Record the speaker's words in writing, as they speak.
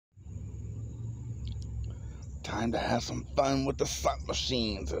Time to have some fun with the slot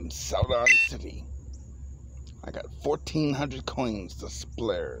machines in Celadon City. I got 1,400 coins to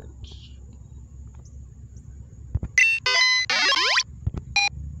splurge.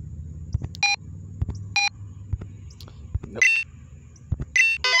 Nope.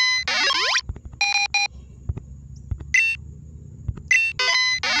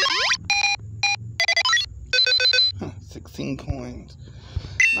 Huh, 16 coins.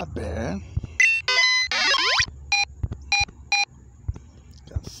 Not bad.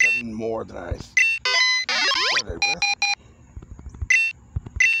 Got 7 more than I started with.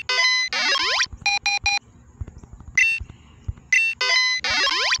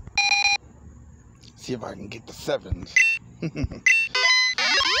 See if I can get the 7s.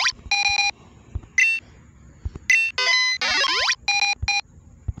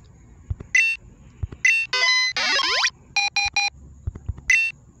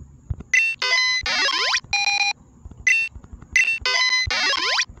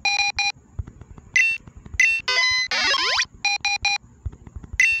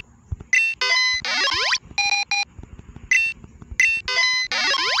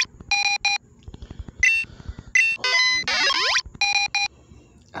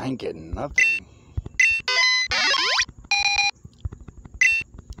 I ain't getting nothing.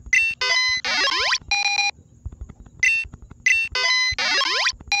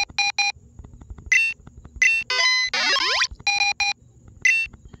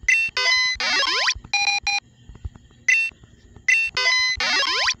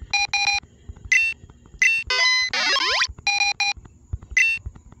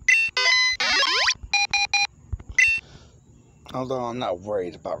 Although I'm not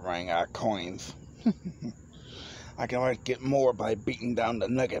worried about running out of coins. I can always get more by beating down the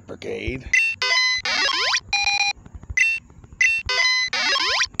Nugget Brigade.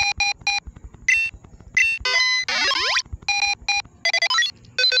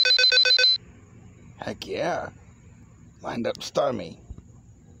 Heck yeah. Lined up Starmy.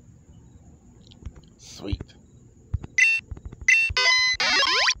 Sweet.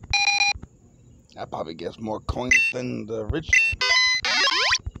 That probably gets more coins than the original.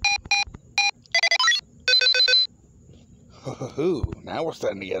 Hoo-hoo-hoo, now we're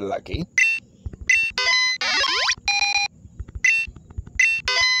starting to get lucky.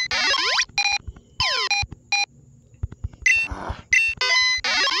 Ah.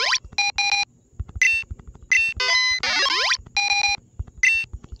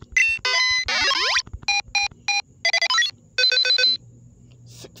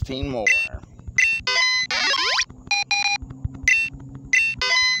 $16 more.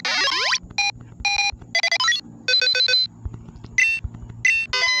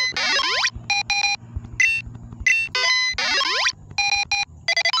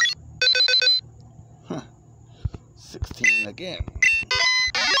 Huh. 16 again.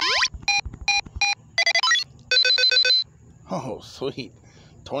 Oh, sweet.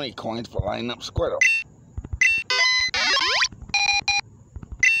 20 coins for lining up Squirtle.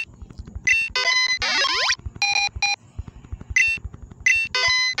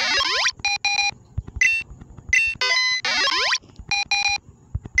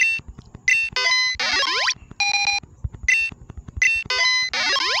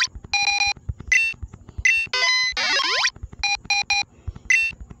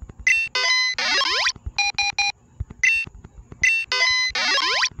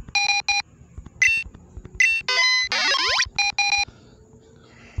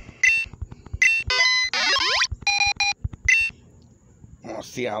 I'll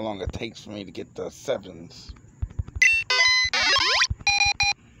see how long it takes for me to get the 7s.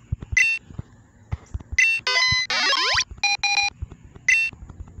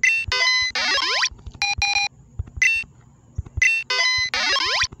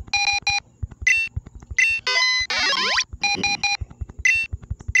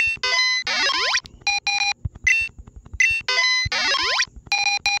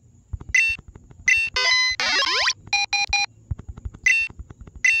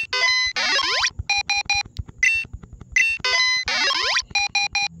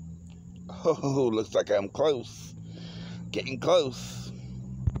 Oh, looks like I'm close. Getting close.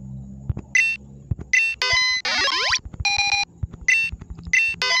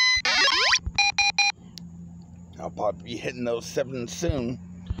 I'll probably be hitting those 7s soon.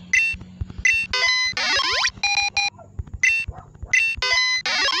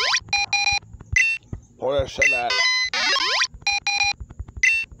 Pour that shit out.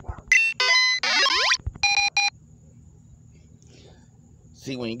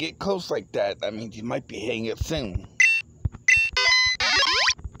 See, when you get close like that, that means you might be hitting it soon.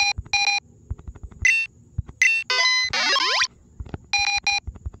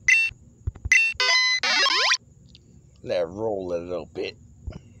 Let it roll a little bit.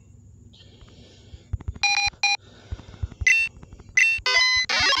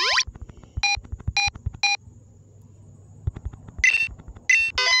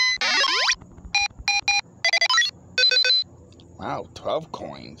 Wow, 12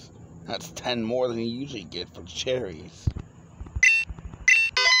 coins. That's 10 more than you usually get for cherries.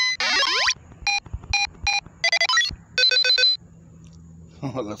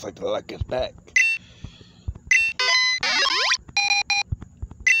 Oh, it looks like the luck is back.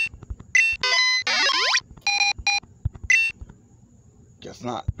 Guess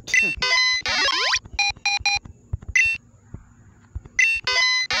not.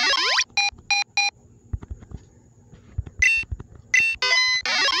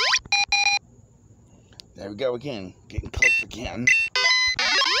 There we go again. Getting close again.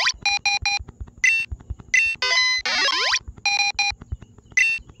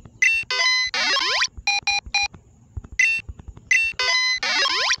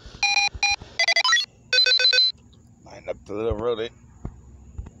 Line up the little rodent.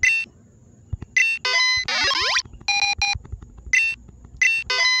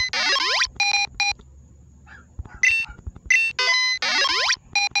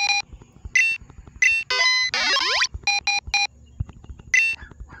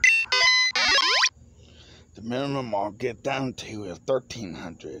 The minimum I'll get down to is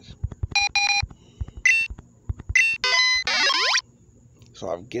 1,300.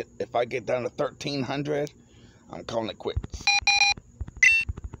 So if I get down to 1,300, I'm calling it quits.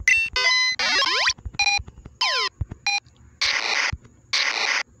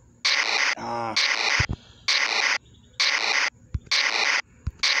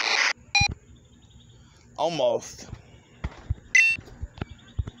 Almost.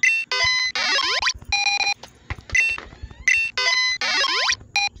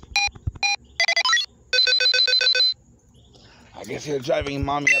 I guess you're driving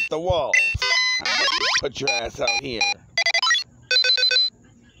mommy up the wall. Put your ass out here.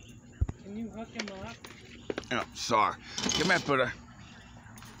 Can you hook him up? Oh, sorry. Give me a putter.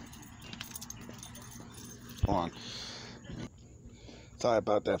 Hold on. Sorry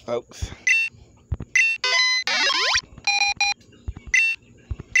about that, folks.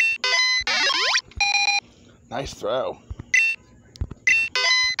 Nice throw.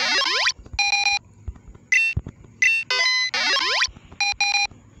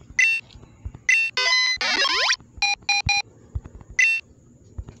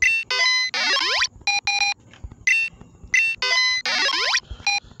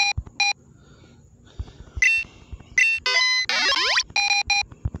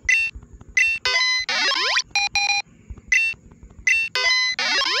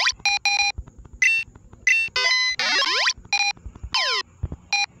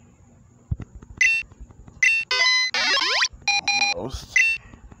 Almost.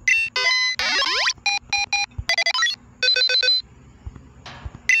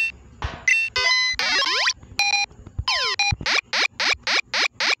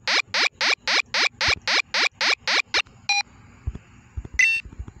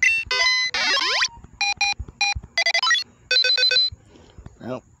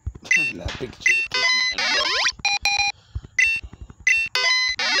 Well, that big chick.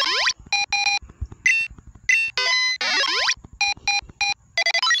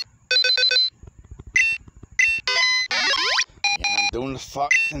 Doing the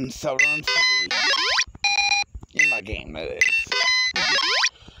fox in Celadon City. In my game, that is.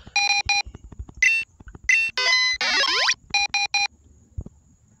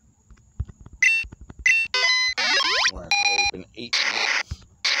 Where it's been 8 minutes.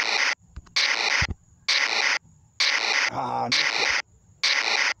 Ah, missed it.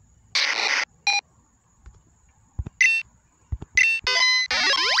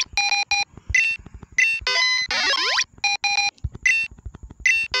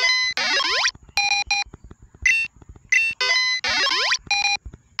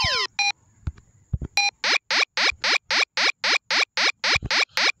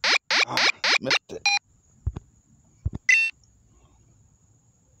 Missed it.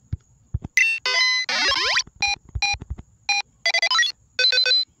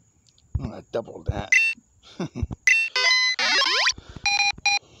 Oh, I doubled that.